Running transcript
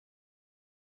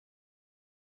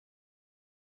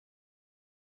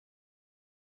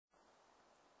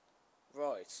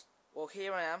Right, well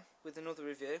here I am with another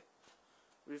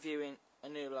reviewing a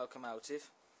new locomotive,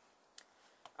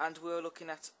 and we're looking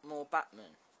at more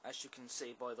Bachmann, as you can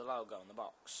see by the logo on the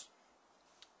box,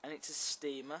 and it's a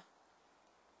steamer,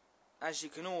 as you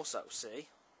can also see.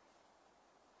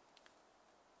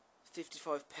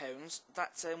 £55,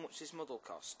 that's how much this model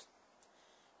cost.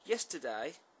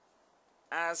 Yesterday,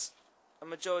 as a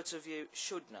majority of you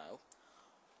should know,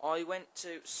 I went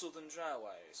to Southern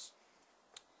Railways,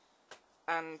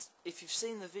 and if you've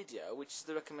seen the video, which is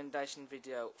the recommendation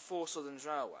video for Southern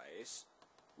Railways,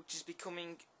 which is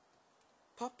becoming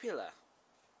popular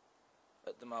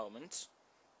at the moment,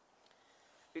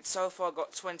 it's so far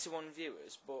got 21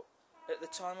 viewers, but at the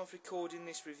time of recording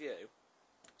this review,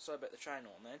 sorry about the train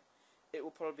horn then, it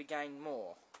will probably gain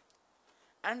more,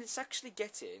 and it's actually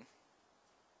getting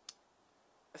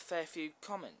a fair few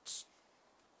comments.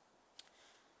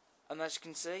 And as you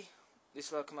can see,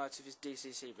 this locomotive is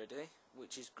DCC ready,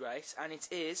 which is great, and it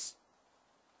is,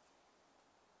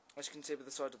 as you can see by the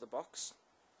side of the box,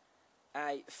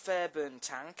 a Fairburn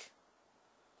tank,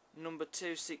 number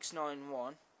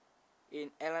 2691,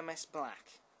 in LMS black.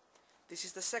 This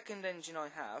is the second engine I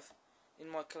have in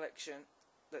my collection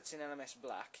that's in LMS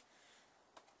black,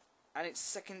 and it's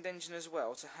the second engine as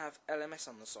well to have LMS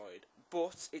on the side,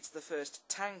 but it's the first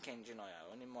tank engine I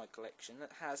own in my collection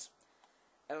that has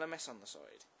LMS on the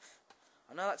side.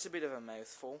 I know that's a bit of a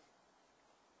mouthful,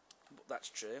 but that's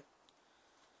true.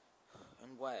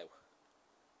 And wow,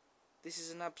 this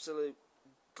is an absolute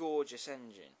gorgeous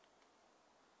engine.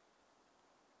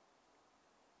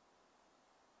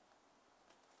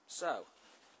 So,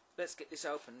 let's get this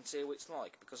open and see what it's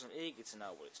like, because I'm eager to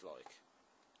know what it's like.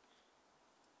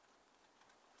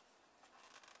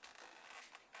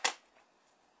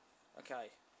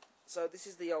 Okay, so this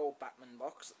is the old Bachmann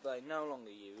box that they no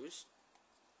longer use,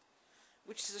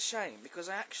 which is a shame, because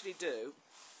I actually do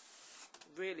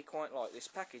really quite like this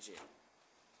packaging.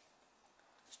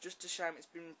 It's just a shame it's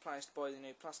been replaced by the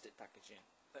new plastic packaging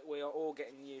that we are all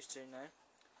getting used to now.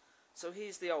 So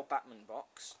here's the old Bachmann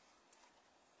box.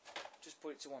 Just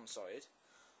put it to one side.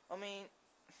 I mean,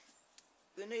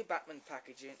 the new Bachmann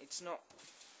packaging, it's not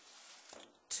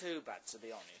too bad, to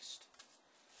be honest,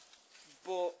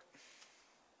 but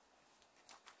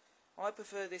I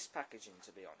prefer this packaging,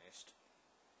 to be honest.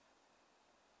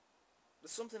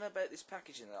 There's something about this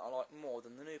packaging that I like more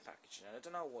than the new packaging, and I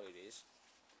don't know what it is,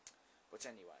 but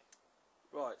anyway.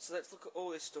 Right, so let's look at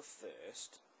all this stuff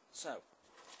first. So,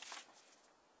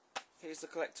 here's the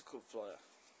collector club flyer.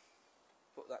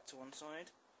 Put that to one side.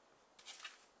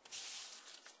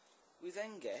 We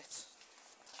then get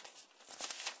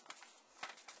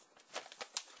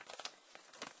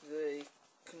the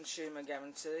consumer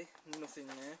guarantee, nothing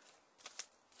new.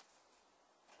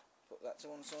 Put that to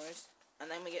one side. And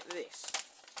then we get this,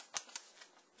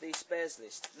 the spares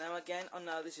list. Now again, I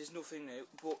know this is nothing new,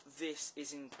 but this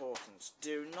is important.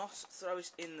 Do not throw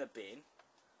it in the bin.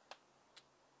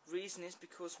 Reason is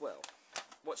because, well,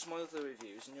 watch my other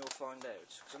reviews and you'll find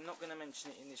out, because I'm not going to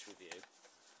mention it in this review,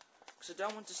 because I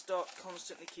don't want to start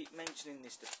constantly keep mentioning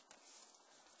this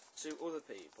to other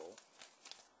people,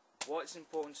 why it's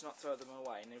important to not throw them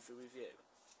away in every review.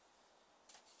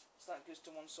 So that goes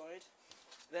to one side.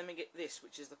 Then we get this,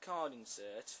 which is the card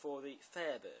insert for the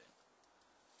Fairburn,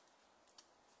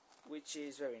 which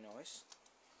is very nice.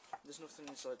 There's nothing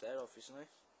inside there, obviously,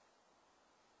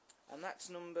 and that's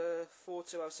number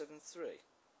 42073,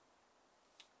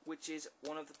 which is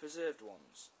one of the preserved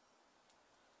ones.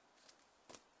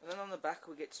 And then on the back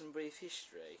we get some brief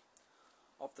history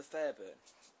of the Fairburn.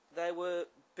 They were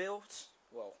built,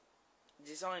 well,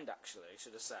 designed actually,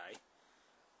 should I say,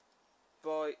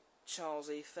 by Charles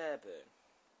E. Fairburn,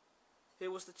 who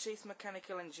was the chief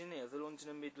mechanical engineer of the London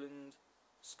and Midland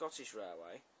Scottish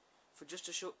Railway for just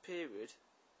a short period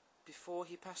before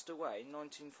he passed away in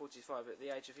 1945 at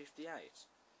the age of 58,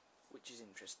 which is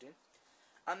interesting.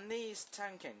 And these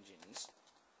tank engines,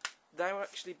 they were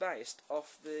actually based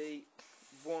off the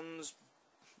ones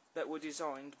that were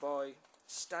designed by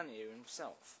Stannard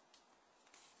himself,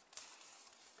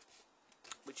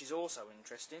 which is also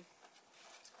interesting.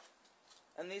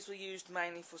 And these were used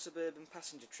mainly for suburban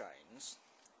passenger trains.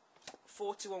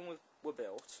 41 were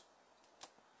built,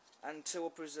 and 2 were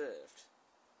preserved,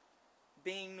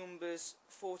 being numbers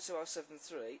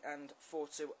 42073 and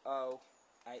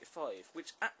 42085,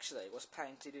 which actually was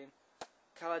painted in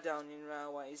Caledonian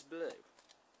Railways blue,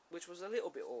 which was a little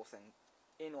bit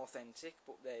inauthentic,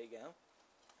 but there you go.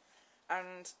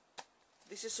 And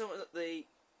this is something that the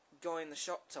guy in the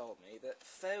shop told me, that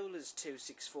Fowler's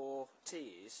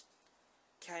 264Ts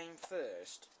came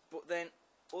first, but then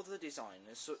other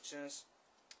designers such as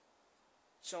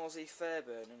Charles E.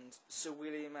 Fairburn and Sir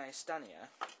William A. Stanier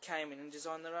came in and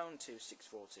designed their own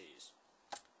 264Ts,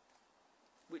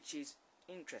 which is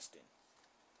interesting.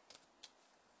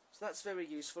 So that's very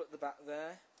useful at the back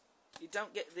there. You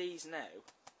don't get these now,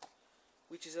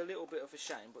 which is a little bit of a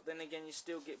shame, but then again you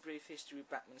still get brief history with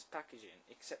Bachmann's packaging,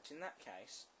 except in that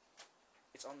case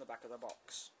it's on the back of the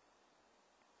box.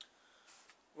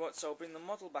 Right, so I'll bring the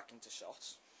model back into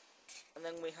shot, and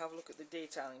then we have a look at the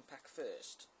detailing pack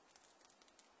first,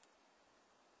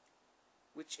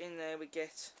 which in there we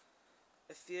get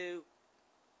a few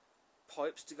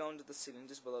pipes to go under the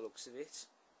cylinders by the looks of it,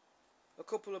 a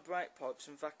couple of brake pipes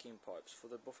and vacuum pipes for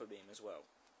the buffer beam as well.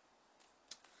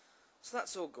 So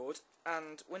that's all good,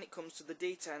 and when it comes to the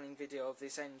detailing video of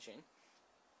this engine,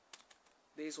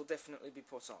 these will definitely be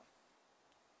put on.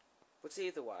 But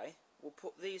either way, we'll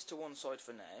put these to one side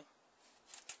for now,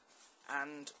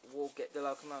 and we'll get the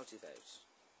locomotive out.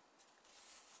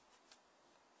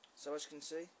 So as you can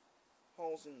see,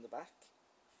 holes in the back.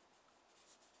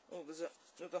 Oh, there's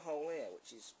another hole here,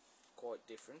 which is quite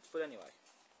different, but anyway.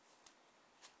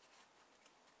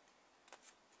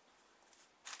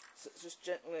 So just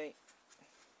gently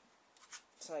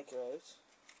take her out.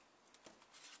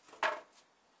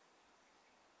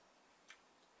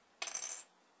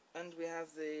 And we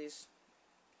have these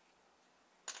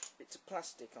bits of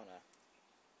plastic on her.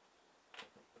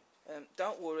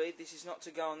 Don't worry, this is not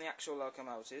to go on the actual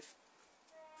locomotive.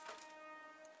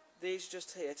 These are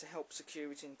just here to help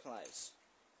secure it in place.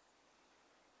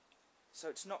 So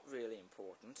it's not really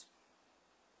important.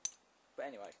 But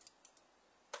anyway,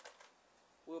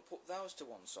 we'll put those to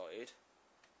one side,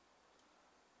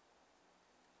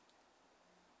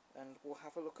 and we'll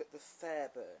have a look at the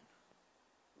Fairburn.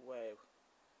 Wow.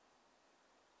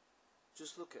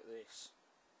 Just look at this.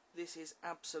 This is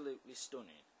absolutely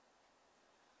stunning.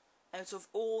 Out of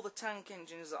all the tank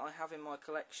engines that I have in my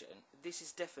collection, this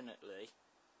is definitely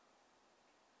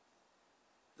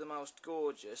the most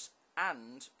gorgeous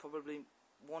and probably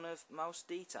one of most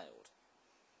detailed.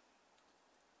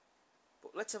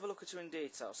 But let's have a look at her in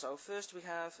detail. So first we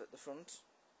have at the front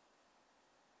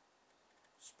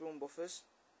sprung buffers,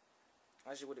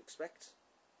 as you would expect,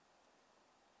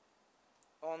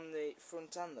 on the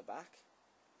front and the back.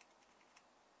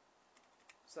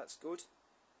 So that's good.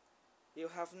 You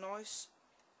have nice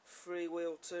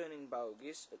freewheel turning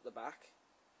bogies at the back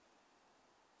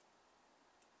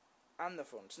and the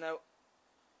front. Now,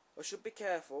 I should be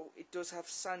careful, it does have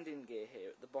sanding gear here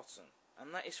at the bottom,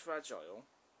 and that is fragile.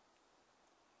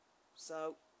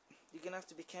 So, you're going to have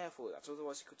to be careful with that,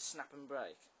 otherwise it could snap and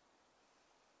break.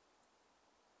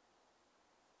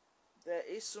 There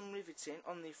is some riveting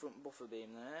on the front buffer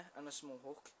beam there, and a small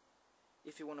hook,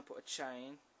 if you want to put a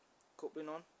chain coupling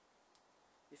on,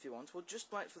 if you want. We'll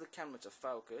just wait for the camera to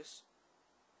focus.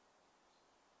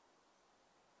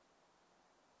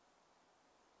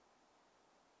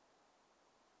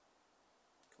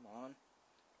 Come on.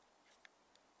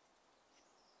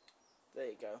 There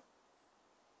you go.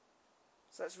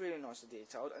 So that's really nicely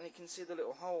detailed, and you can see the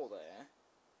little hole there.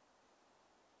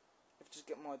 If I just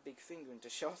get my big finger into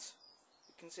shot,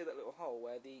 you can see that little hole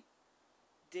where the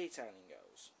detailing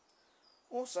goes.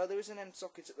 Also, there is an end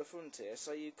socket at the front here,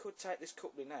 so you could take this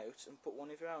coupling out and put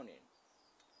one of your own in,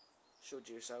 should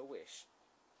you so wish.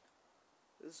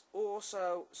 There's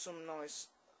also some nice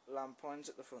lamp irons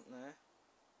at the front there,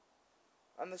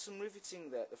 and there's some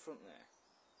riveting there at the front there.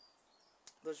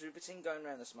 There's riveting going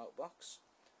around the smoke box.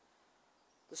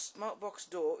 The smoke box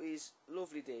door is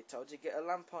lovely detailed. You get a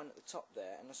lamp iron at the top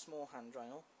there and a small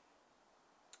handrail,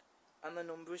 and the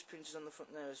number is printed on the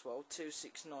front there as well,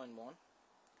 2691.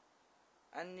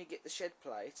 And you get the shed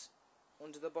plate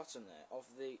under the bottom there of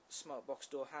the smoke box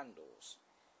door handles,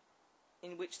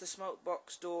 in which the smoke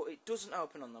box door, it doesn't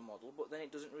open on the model, but then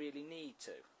it doesn't really need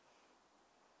to.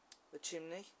 The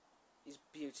chimney is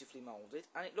beautifully moulded,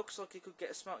 and it looks like you could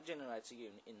get a smoke generator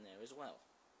unit in there as well.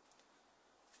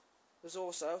 There's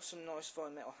also some nice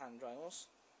fine metal handrails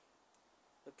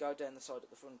that go down the side at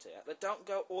the front here. They don't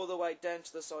go all the way down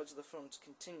to the sides of the front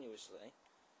continuously,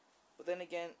 but then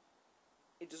again,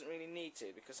 it doesn't really need to,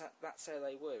 because that's how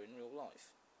they were in real life.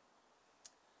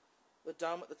 The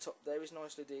dome at the top there is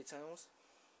nicely detailed.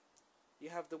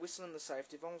 You have the whistle and the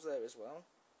safety valves there as well.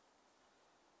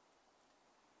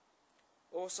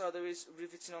 Also, there is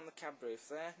riveting on the cab roof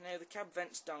there. Now, the cab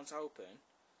vents don't open,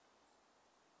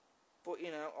 but you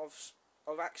know,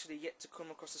 I've actually yet to come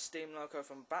across a steam loco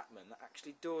from Bachmann that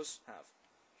actually does have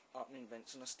opening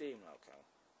vents on a steam loco.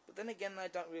 But then again, they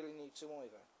don't really need to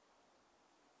either.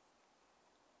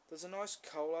 There's a nice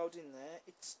coal load in there.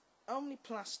 It's only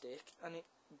plastic, and it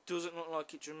doesn't look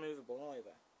like it's removable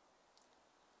either.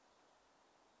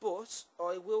 But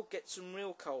I will get some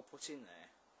real coal put in there,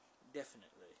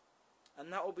 definitely,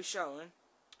 and that will be shown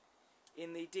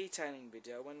in the detailing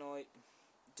video when I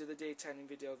do the detailing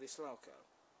video of this loco.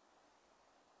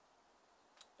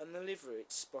 And the livery,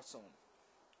 it's spot on.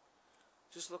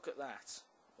 Just look at that.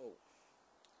 Oh,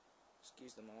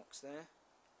 excuse the marks there.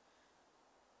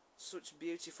 Such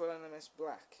beautiful LMS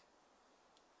black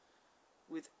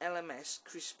with LMS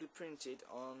crisply printed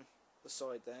on the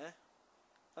side there,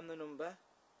 and the number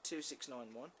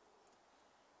 2691,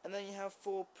 and then you have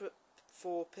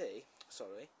 4P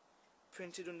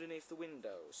printed underneath the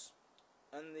windows,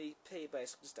 and the P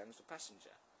basically stands for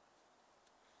passenger.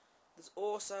 There's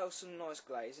also some nice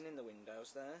glazing in the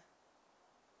windows there,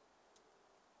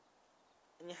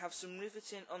 and you have some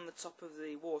riveting on the top of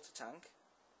the water tank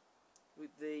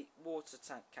with the water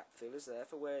tank cap fillers there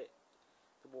for where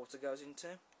the water goes into.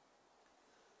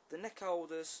 The neck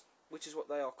holders, which is what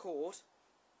they are called,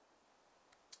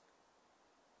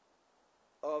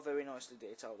 are very nicely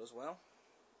detailed as well.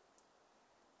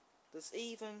 There's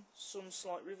even some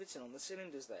slight riveting on the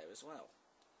cylinders there as well.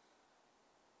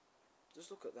 Just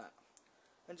look at that.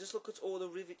 And just look at all the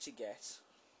rivets you get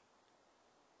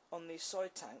on the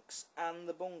side tanks and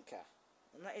the bunker.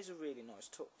 And that is a really nice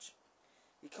touch.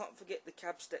 You can't forget the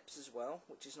cab steps as well,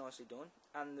 which is nicely done,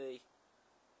 and the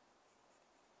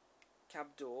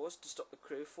cab doors to stop the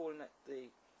crew falling at the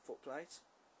footplate.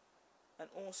 And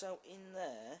also in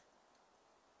there,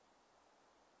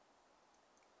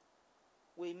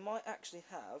 we might actually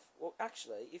have, well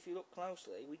actually, if you look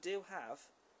closely, we do have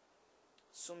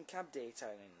some cab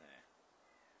detailing in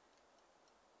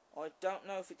there. I don't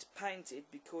know if it's painted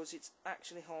because it's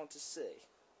actually hard to see,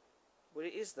 but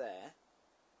it is there,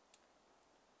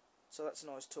 so that's a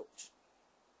nice touch.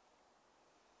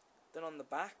 Then on the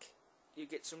back, you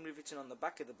get some riveting on the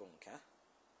back of the bunker,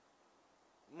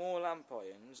 more lamp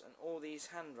irons, and all these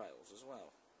handrails as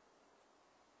well.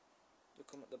 They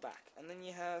come at the back, and then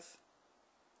you have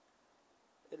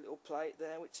a little plate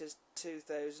there which says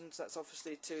 2000, so that's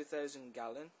obviously 2000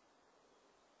 gallon.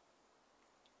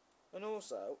 And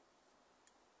also,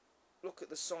 look at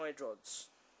the side rods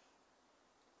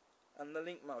and the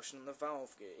link motion and the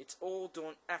valve gear. It's all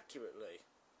done accurately.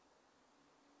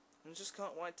 And I just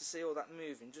can't wait to see all that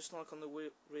moving, just like on the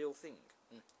real thing.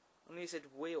 I nearly said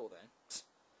wheel then.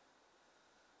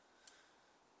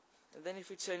 And then if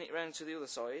we turn it round to the other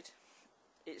side,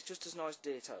 it's just as nice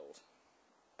detailed.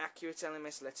 Accurate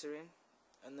LMS lettering,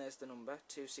 and there's the number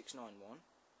 2691.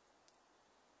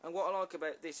 And what I like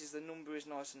about this is the number is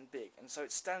nice and big, and so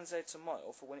it stands out a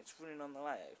mile for when it's running on the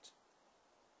layout.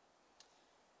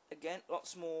 Again,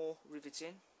 lots more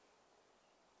riveting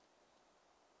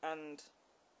and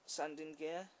sanding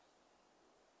gear,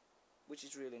 which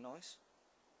is really nice.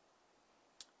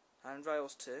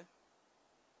 Handrails too.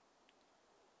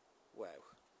 Wow.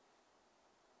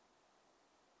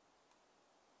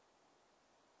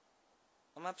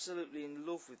 I'm absolutely in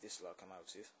love with this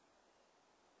locomotive.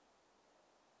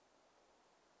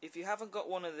 If you haven't got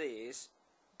one of these,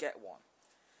 get one.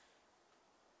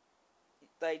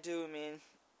 They do them in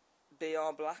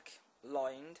BR black,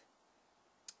 lined,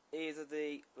 either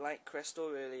the late crest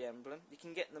or early emblem. You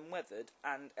can get them weathered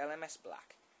and LMS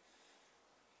black.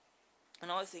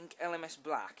 And I think LMS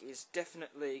black is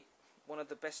definitely one of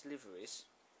the best liveries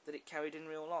that it carried in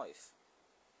real life.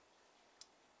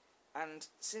 And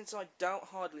since I don't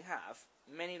hardly have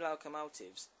many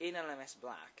locomotives in LMS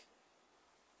black,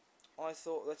 I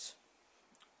thought that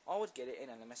I would get it in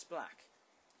LMS black.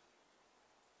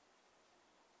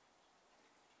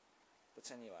 But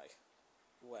anyway,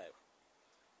 wow.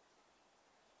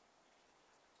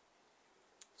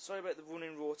 Sorry about the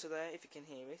running water there, if you can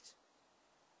hear it.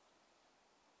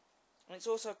 And it's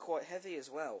also quite heavy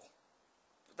as well.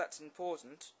 But that's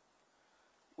important.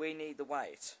 We need the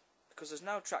weight, because there's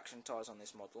no traction tyres on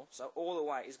this model, so all the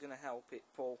weight is going to help it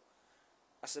pull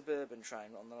a suburban train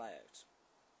on the layout.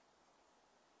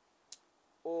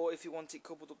 Or if you want it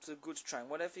coupled up to a goods train,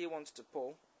 whatever you want it to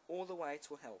pull, all the weight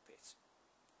will help it.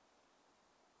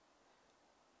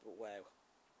 But wow.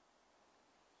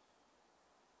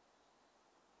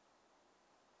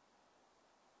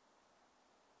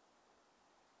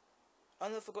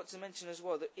 And I forgot to mention as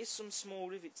well, there is some small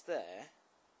rivets there,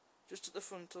 just at the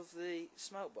front of the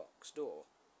smoke box door,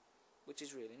 which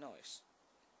is really nice.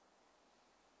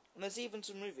 And there's even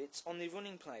some rivets on the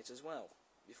running plate as well,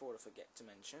 before I forget to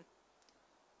mention.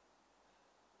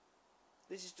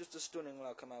 This is just a stunning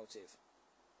locomotive.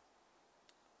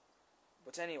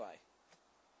 But anyway,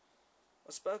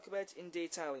 I spoke about it in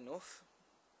detail enough.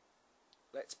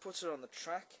 Let's put her on the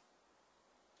track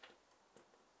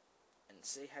and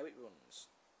see how it runs.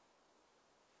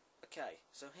 A Okay,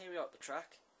 so here we are at the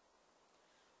track.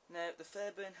 Now the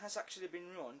Fairburn has actually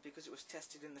been run because it was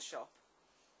tested in the shop,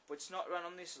 but it's not run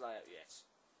on this layout yet.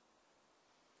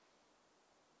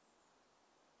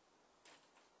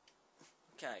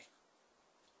 Okay,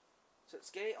 so let's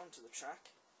get it onto the track.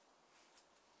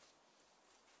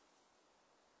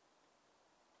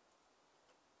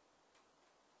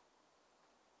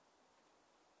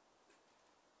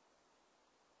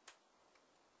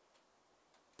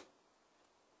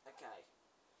 Okay,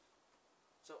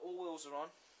 so all wheels are on.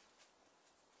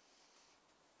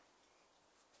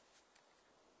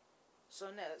 So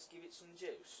now let's give it some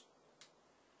juice.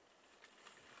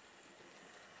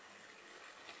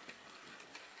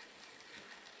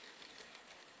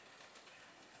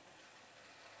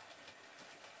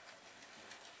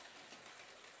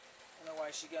 And away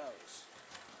she goes.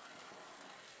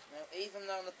 Now even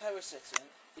though on the power setting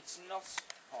it's not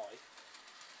high,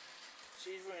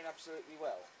 she's running absolutely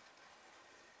well.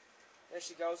 There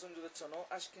she goes under the tunnel.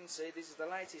 As you can see, this is the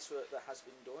latest work that has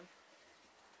been done.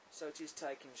 So it is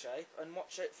taking shape, and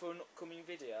watch out for an upcoming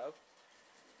video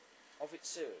of it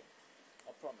soon,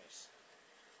 I promise.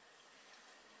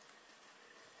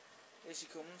 Here she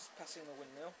comes, passing the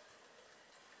windmill,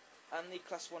 and the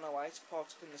Class 108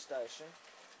 parked up in the station,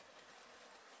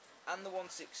 and the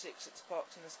 166 that's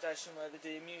parked in the station where the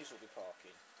DMUs will be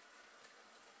parking.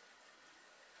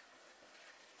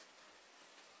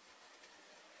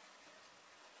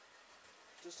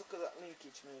 Just look at that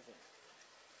linkage moving.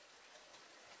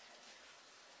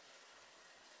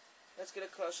 Let's get a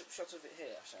close-up shot of it here,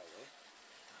 shall we?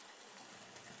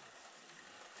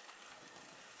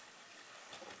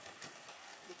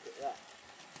 Look at that.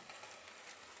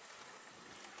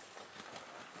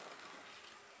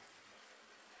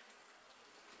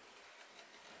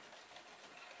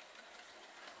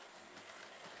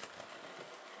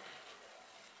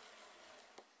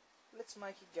 Let's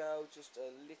make it go just a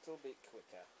little bit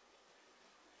quicker.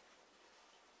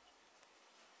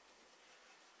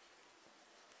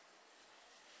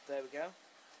 There we go.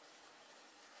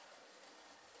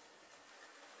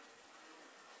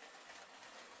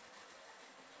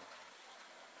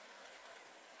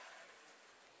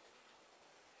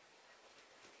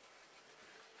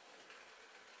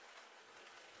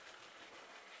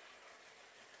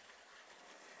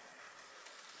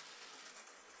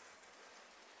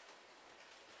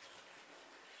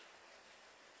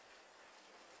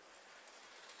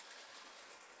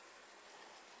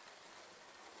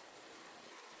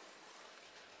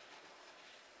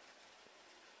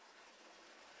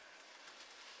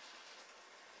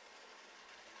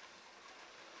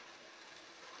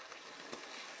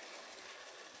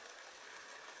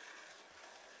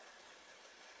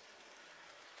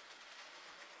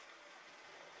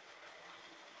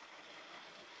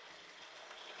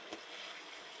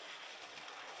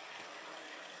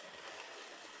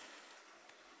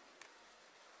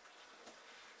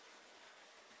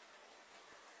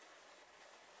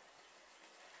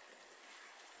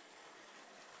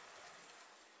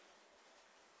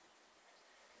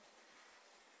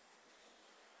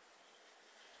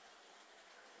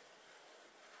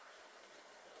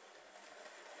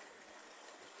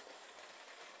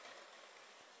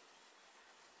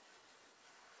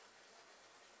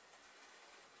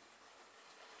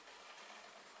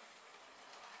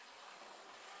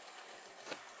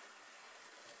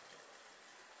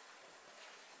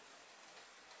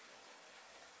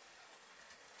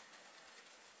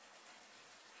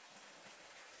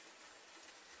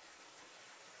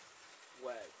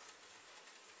 Wow.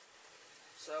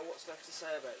 So what's left to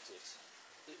say about it?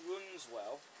 It runs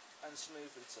well and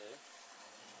smoothly too.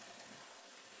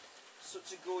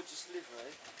 Such a gorgeous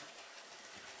livery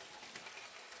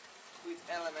with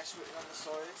LMS written on the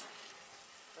side.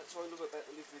 That's what I love about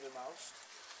the livery the most.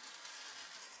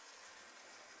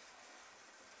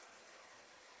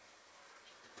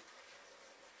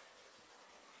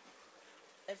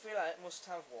 Every light must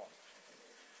have one.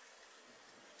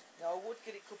 Now I would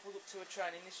get it coupled up to a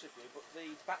train in this review, but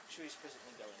the battery is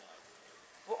presently going out.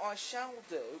 But I shall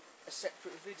do a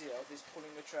separate video of this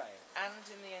pulling the train, and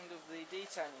in the end of the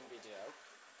detailing video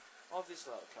of this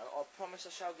loco, I promise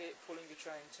I shall get it pulling a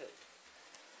train too.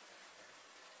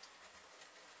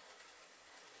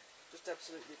 Just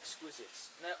absolutely exquisite.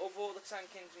 Now of all the tank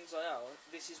engines I own,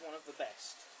 this is one of the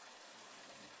best,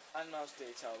 and most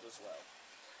detailed as well.